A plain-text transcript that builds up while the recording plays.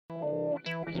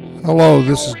Hello,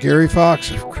 this is Gary Fox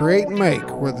of Create and Make,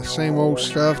 where the same old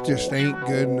stuff just ain't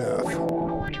good enough.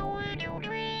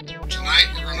 Tonight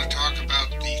we're going to talk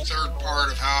about the third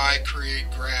part of how I create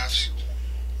graphs.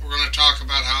 We're going to talk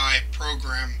about how I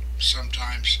program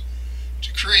sometimes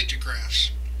to create the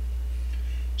graphs.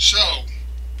 So,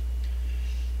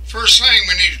 first thing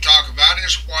we need to talk about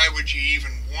is why would you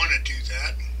even want to do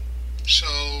that. So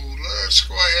let's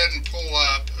go ahead and pull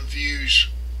up a views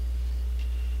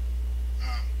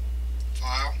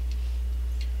file.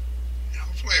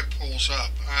 Hopefully it pulls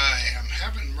up. I am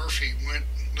having Murphy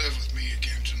live with me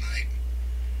again tonight.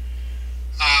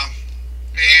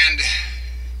 And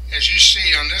as you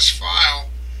see on this file,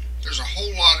 there's a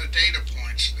whole lot of data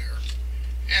points there.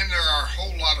 And there are a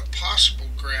whole lot of possible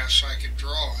graphs I could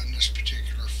draw in this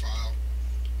particular file.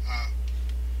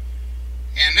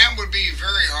 And that would be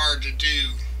very hard to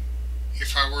do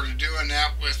if I were to doing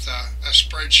that with a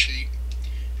spreadsheet.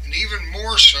 And even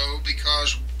more so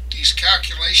because these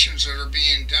calculations that are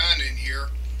being done in here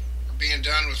are being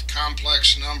done with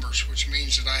complex numbers, which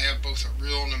means that I have both a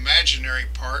real and imaginary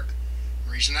part.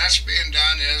 The reason that's being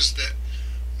done is that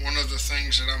one of the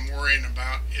things that I'm worrying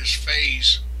about is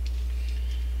phase.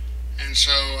 And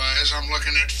so as I'm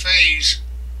looking at phase,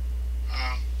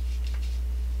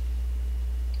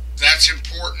 that's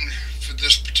important for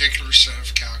this particular set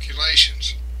of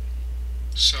calculations.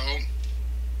 So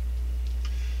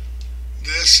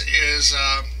this is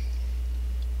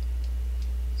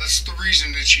that's the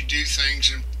reason that you do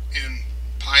things in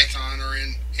Python or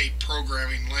in a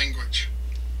programming language.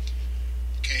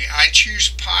 Okay, I choose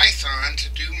Python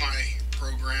to do my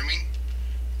programming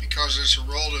because it's a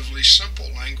relatively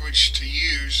simple language to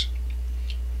use,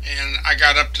 and I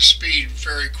got up to speed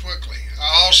very quickly.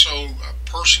 I also, a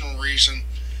personal reason,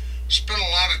 spent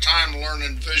a lot of time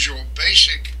learning Visual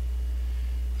Basic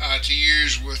to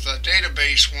use with a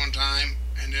database one time,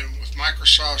 and then with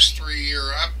Microsoft's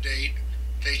 3-year update,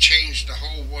 they changed the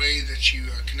whole way that you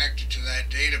connected to that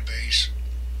database.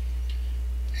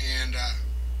 And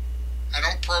I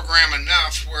don't program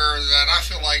enough where that I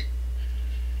feel like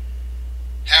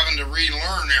having to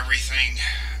relearn everything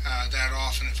that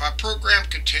often. If I program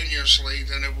continuously,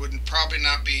 then it would probably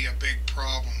not be a big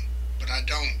problem, but I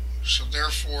don't. So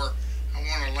therefore, I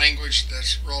want a language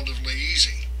that's relatively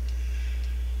easy.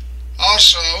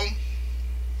 Also,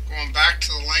 going back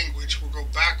to the language, we'll go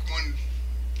back one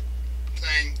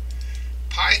thing.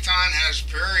 Python has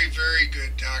very, very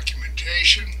good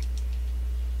documentation.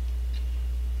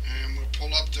 And we'll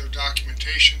pull up their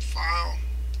documentation file.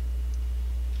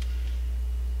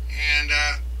 And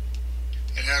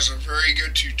it has a very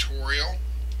good tutorial.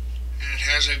 And it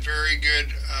has a very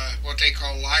good, what they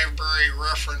call library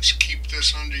reference, keep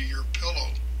this under your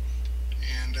pillow.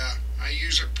 And I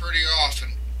use it pretty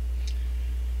often.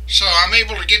 So I'm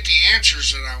able to get the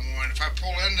answers that I want. If I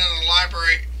pull into the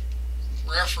library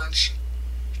reference,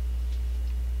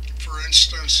 for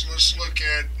instance, let's look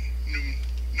at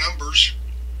numbers.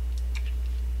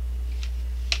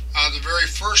 The very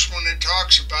first one it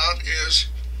talks about is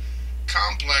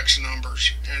complex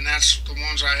numbers, and that's the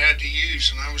ones I had to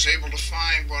use, and I was able to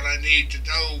find what I need to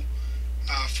know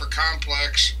for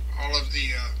complex, all of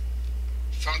the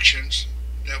functions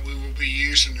that we will be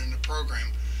using in the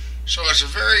program. So it's a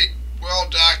very well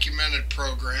documented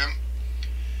program.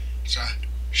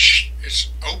 It's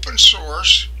open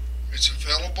source. It's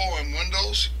available in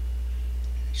Windows.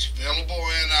 It's available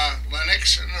in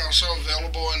Linux, and also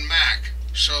available in Mac.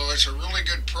 So it's a really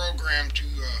good program to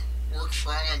work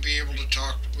from and be able to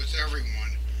talk with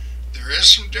everyone. There is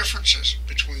some differences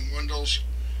between Windows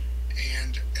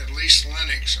and at least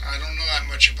Linux. I don't know that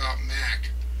much about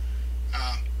Mac,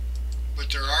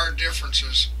 but there are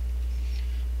differences.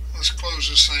 Let's close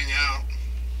this thing out,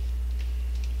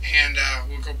 and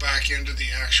we'll go back into the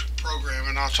actual program,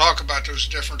 and I'll talk about those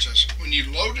differences. When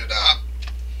you load it up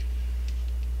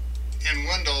in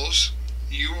Windows,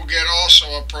 you will get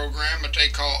also a program that they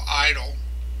call idle,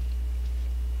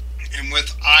 and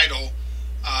with idle,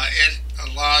 it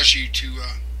allows you to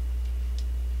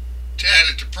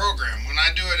edit the program. When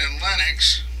I do it in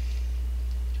Linux,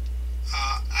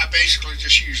 I basically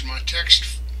just use my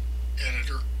text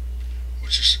editor,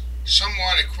 which is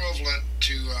somewhat equivalent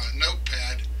to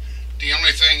Notepad. The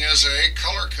only thing is that it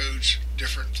color codes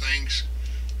different things.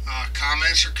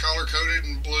 Comments are color coded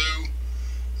in blue.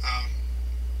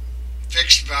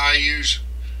 Fixed values,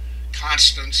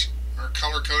 constants, are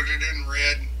color coded in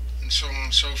red, and so on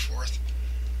and so forth.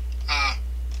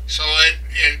 So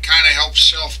it kind of helps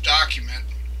self-document.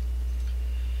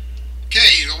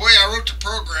 Okay, the way I wrote the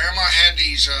program, I had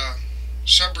these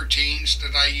subroutines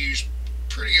that I used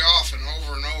pretty often,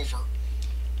 over and over.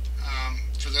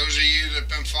 For those of you that have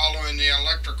been following the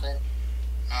electrical,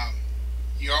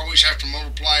 you always have to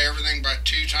multiply everything by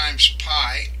 2 times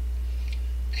pi,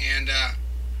 and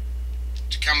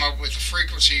to come up with the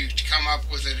frequency, to come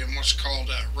up with it in what's called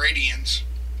radians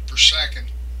per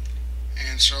second.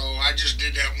 And so I just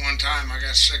did that one time. I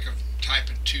got sick of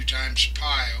typing 2 times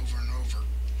pi over and over.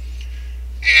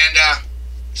 And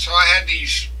so I had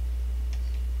these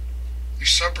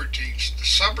subroutines. The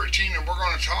subroutine that we're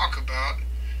going to talk about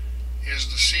is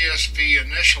the CSV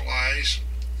initialize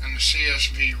and the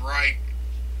CSV write.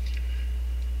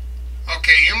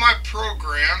 Okay, in my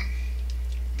program,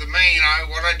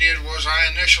 what I did was I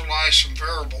initialized some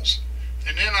variables,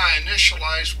 and then I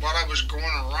initialized what I was going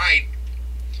to write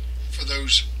for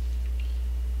those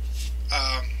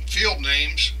field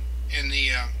names in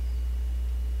the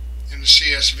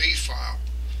CSV file.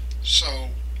 So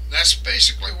that's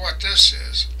basically what this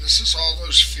is. This is all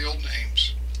those field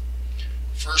names.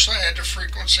 First I had the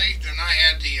frequency, then I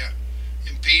had the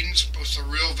impedance, both the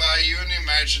real value and the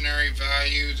imaginary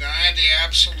value, then I had the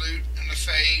absolute and the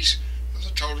phase of the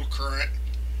total current,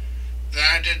 then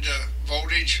I did the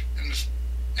voltage and the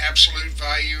absolute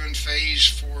value and phase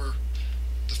for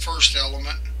the first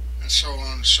element, and so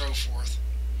on and so forth.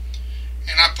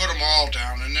 And I put them all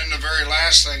down, and then the very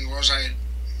last thing was I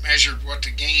measured what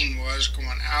the gain was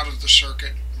going out of the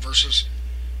circuit versus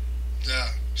the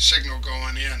signal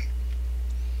going in.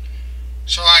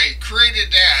 So I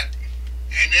created that,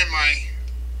 and in my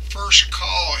first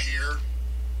call here,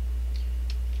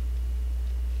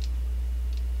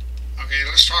 okay,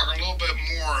 let's talk a little bit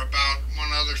more about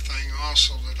one other thing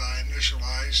also that I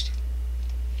initialized.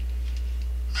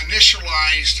 I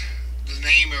initialized the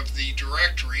name of the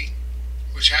directory,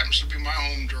 which happens to be my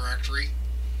home directory,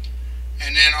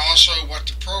 and then also what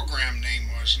the program name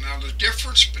was. Now the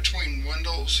difference between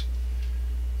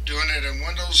doing it in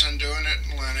Windows and doing it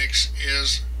in Linux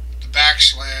is the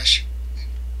backslash.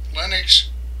 Linux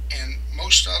and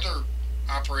most other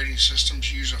operating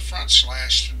systems use a front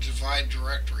slash to divide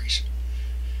directories.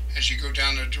 As you go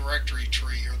down the directory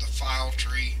tree, or the file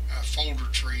tree,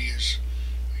 folder tree is,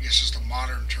 I guess, is the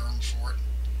modern term for it.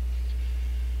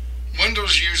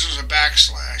 Windows uses a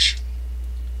backslash.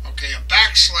 Okay, a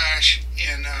backslash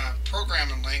in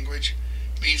programming language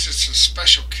means it's a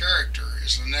special character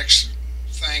is the next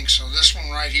thing. So this one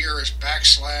right here is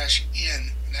backslash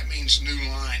in. That means new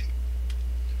line.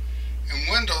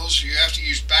 In Windows, you have to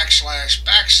use backslash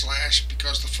backslash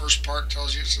because the first part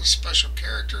tells you it's a special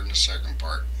character, and the second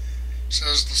part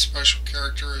says the special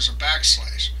character is a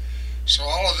backslash. So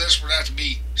all of this would have to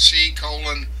be C:,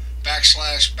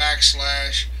 backslash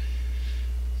backslash,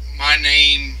 my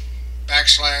name,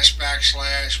 backslash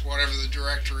backslash, whatever the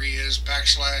directory is,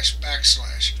 backslash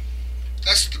backslash.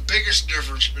 That's the biggest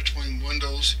difference between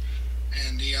Windows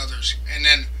and the others. And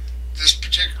then this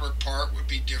particular part would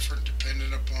be different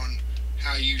depending upon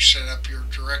how you set up your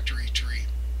directory tree.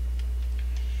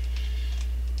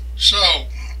 So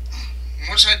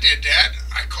once I did that,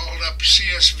 I called up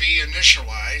CSV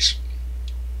initialize.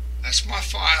 That's my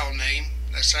file name.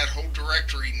 That's that whole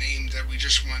directory name that we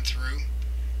just went through.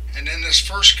 And then this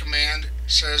first command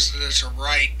says that it's a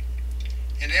write,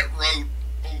 and it wrote,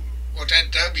 what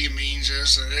that W means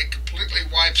is that it completely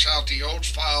wipes out the old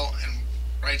file and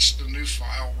writes the new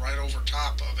file right over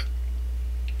top of it.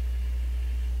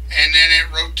 And then it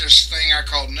wrote this thing I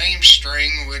call name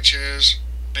string, which is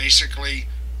basically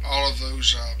all of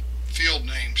those field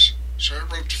names. So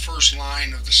it wrote the first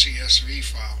line of the CSV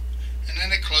file, and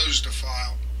then it closed the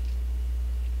file.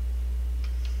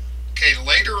 Okay,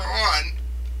 later on,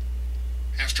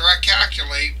 after I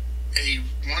calculate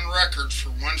one record for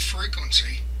one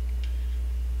frequency,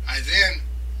 I then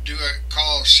do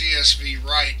call a CSV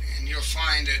write, and you'll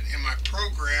find that in my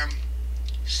program,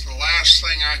 it's the last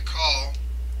thing I call,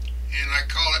 and I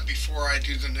call it before I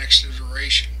do the next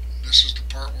iteration. This is the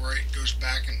part where it goes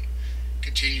back and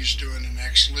continues doing the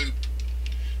next loop.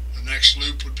 The next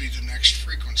loop would be the next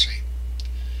frequency.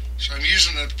 So I'm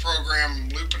using the program,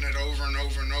 looping it over and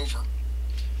over and over.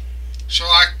 So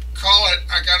I call it,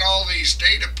 I got all these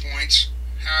data points.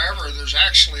 However, there's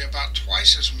actually about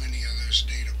twice as many of those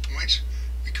data points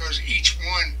because each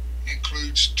one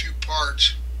includes 2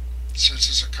 parts since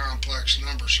it's a complex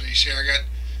number. So you see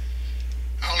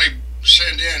I only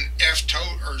send in F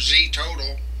total or Z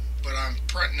total, but I'm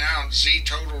printing out Z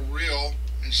total real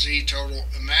and Z total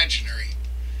imaginary.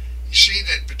 You see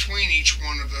that between each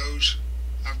one of those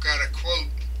I've got a quote,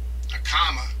 a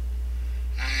comma,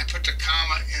 and I put the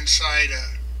comma inside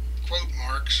quote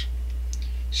marks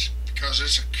because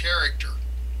it's a character,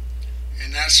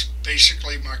 and that's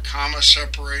basically my comma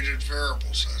separated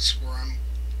variables. That's where I'm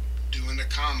doing the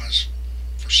commas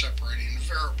for separating the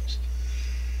variables.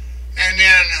 And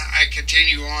then I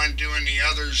continue on doing the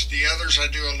others. The others I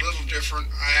do a little different.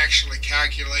 I actually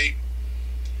calculate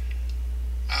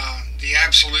the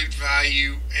absolute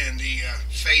value and the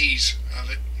phase of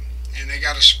it. And they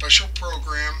got a special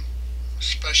program, a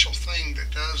special thing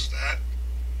that does that.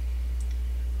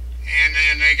 And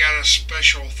then they got a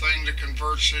special thing that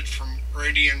converts it from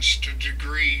radians to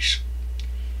degrees.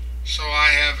 So I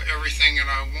have everything that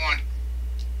I want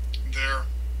there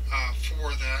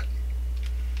for that.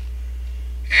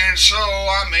 And so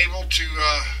I'm able to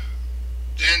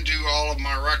then do all of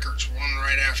my records, one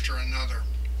right after another.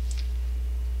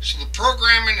 So the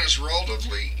programming is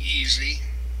relatively easy.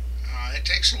 It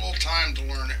takes a little time to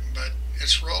learn it, but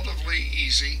it's relatively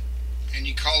easy. And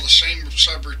you call the same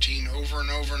subroutine over and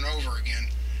over and over again.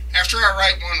 After I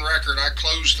write one record, I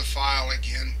close the file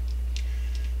again.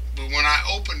 But when I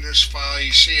open this file,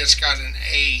 you see it's got an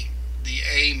A. The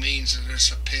A means that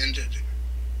it's appended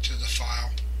to the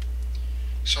file.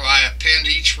 So I append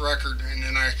each record and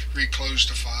then I reclose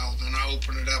the file. Then I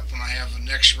open it up when I have the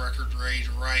next record ready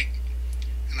to write.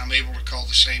 And I'm able to call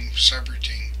the same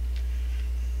subroutine.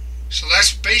 So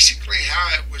that's basically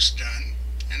how it was done.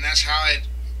 And that's how it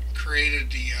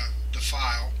created the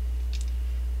file.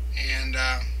 And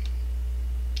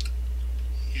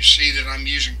you see that I'm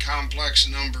using complex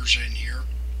numbers in here.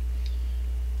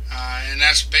 And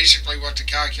that's basically what the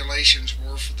calculations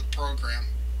were for the program.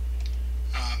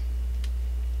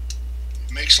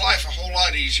 Makes life a whole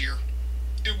lot easier.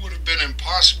 It would have been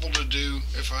impossible to do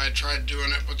if I had tried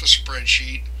doing it with a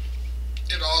spreadsheet.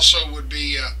 It also would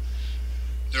be,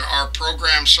 there are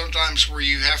programs sometimes where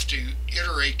you have to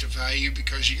iterate the value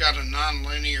because you got a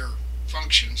nonlinear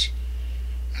functions.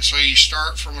 And so you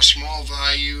start from a small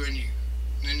value and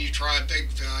then you try a big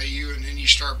value and then you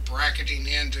start bracketing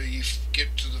in until you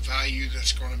get to the value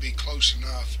that's going to be close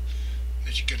enough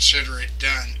that you consider it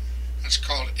done. That's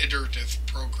called iterative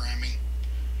programming.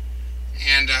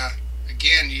 And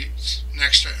again, it's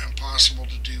next to impossible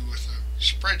to do with a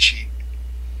spreadsheet.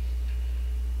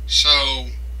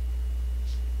 So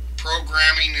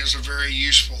programming is a very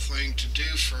useful thing to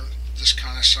do for this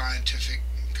kind of scientific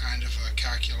kind of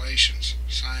calculations,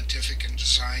 scientific and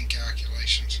design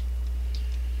calculations.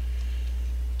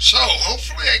 So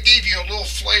hopefully I gave you a little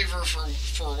flavor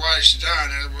for what it's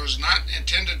done. It was not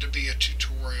intended to be a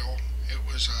tutorial. It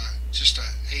was just a,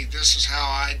 hey, this is how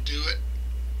I do it.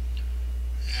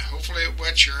 Hopefully it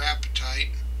whets your appetite.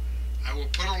 I will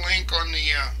put a link on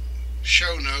the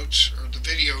show notes or the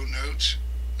video notes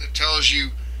that tells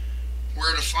you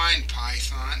where to find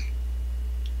Python.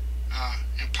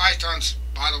 And Python's,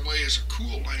 by the way, is a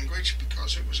cool language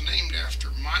because it was named after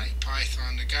Monty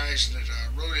Python, the guys that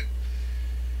wrote it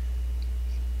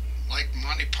like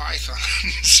Monty Python.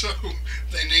 So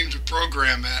they named the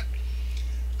program that.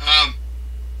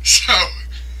 So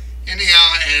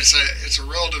anyhow, it's a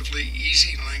relatively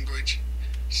easy language.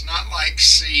 It's not like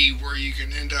C where you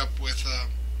can end up with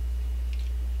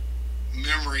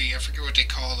memory, I forget what they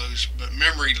call those, but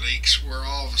memory leaks where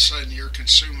all of a sudden you're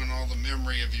consuming all the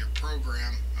memory of your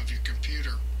program, of your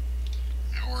computer,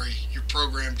 or your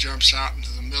program jumps out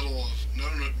into the middle of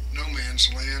no man's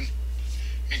land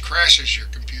and crashes your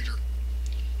computer.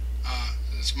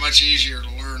 It's much easier to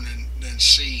learn than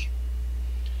C.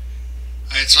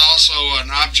 It's also an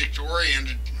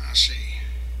object-oriented,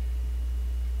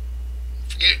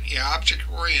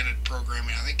 object-oriented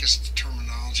programming, I think is the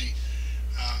terminology,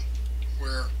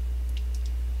 where,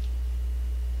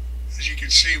 as you can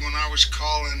see, when I was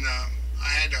calling, I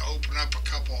had to open up a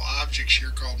couple objects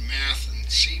here called math and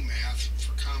C math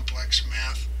for complex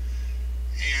math,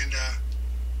 and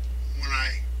when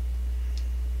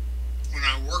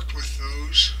I worked with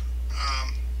those,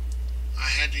 I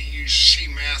had to use C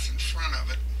math in front of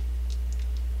it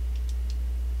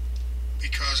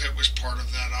because it was part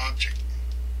of that object.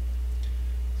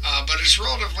 But it's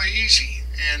relatively easy,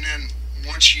 and then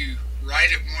once you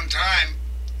write it one time,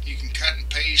 you can cut and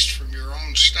paste from your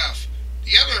own stuff.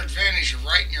 The other advantage of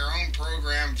writing your own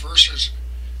program versus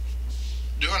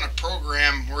doing a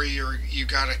program where you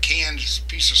got a canned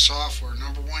piece of software,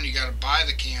 number one, you got to buy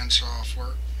the canned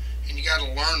software, and you got to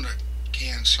learn the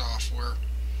canned software.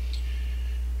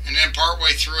 And then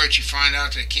partway through it, you find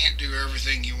out they can't do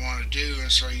everything you want to do,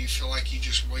 and so you feel like you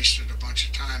just wasted a bunch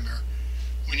of time there.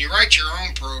 When you write your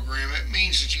own program, it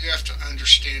means that you have to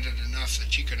understand it enough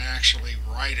that you can actually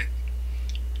write it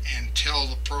and tell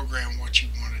the program what you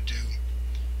want to do.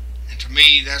 And to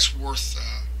me, that's worth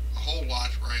a whole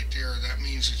lot right there. That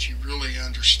means that you really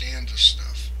understand the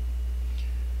stuff.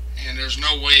 And there's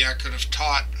no way I could have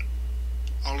taught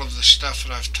all of the stuff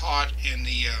that I've taught in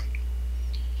the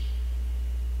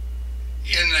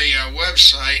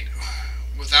website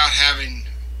without having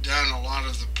done a lot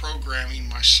of the programming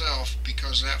myself,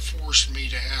 because that forced me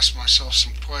to ask myself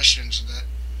some questions that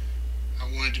I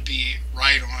wanted to be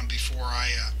right on before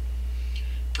I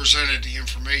presented the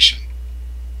information.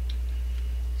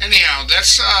 Anyhow,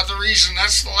 that's the reason.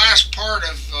 That's the last part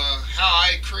of how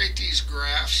I create these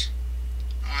graphs.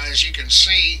 As you can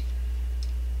see,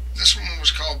 this one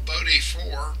was called Bode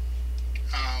 4.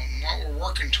 What we're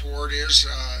working toward is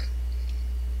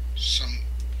some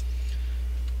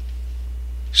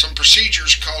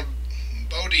procedures called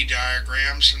Bode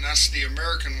diagrams, and that's the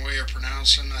American way of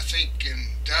pronouncing. I think in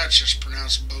Dutch it's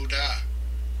pronounced Bode.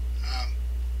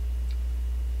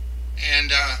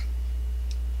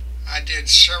 I did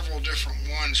several different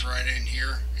ones right in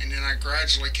here, and then I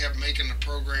gradually kept making the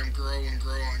program grow and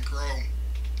grow and grow.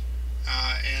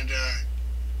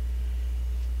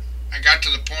 I got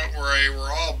to the point where they were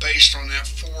all based on that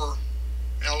four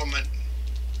element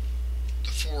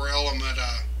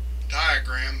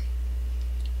diagram,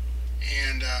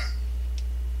 and I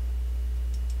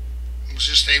was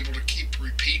just able to keep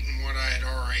repeating what I had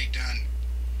already done.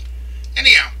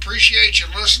 Anyhow, appreciate you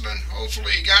listening.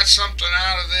 Hopefully you got something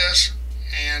out of this,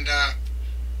 and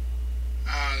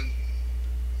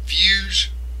views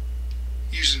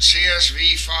using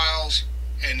CSV files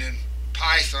and then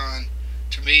Python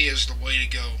to me is the way to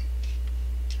go.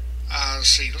 Let's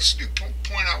see, let's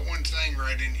point out one thing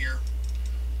right in here.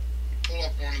 Pull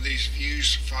up one of these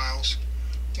views files.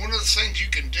 One of the things you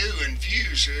can do in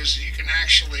views is you can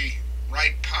actually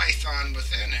write Python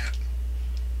within it.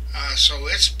 So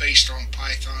it's based on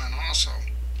Python also.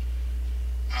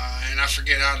 And I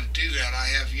forget how to do that. I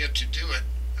have yet to do it.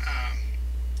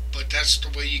 But that's the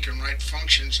way you can write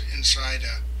functions inside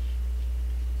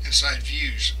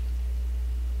views.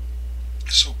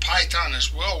 So Python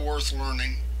is well worth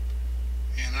learning,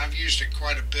 and I've used it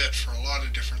quite a bit for a lot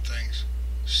of different things.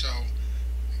 So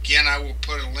again, I will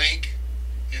put a link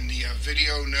in the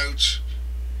video notes,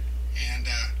 and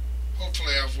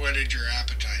hopefully I've whetted your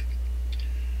appetite.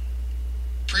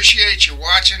 Appreciate you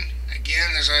watching.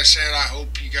 Again, as I said, I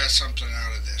hope you got something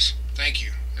out of this. Thank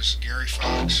you. This is Gary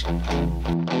Fox.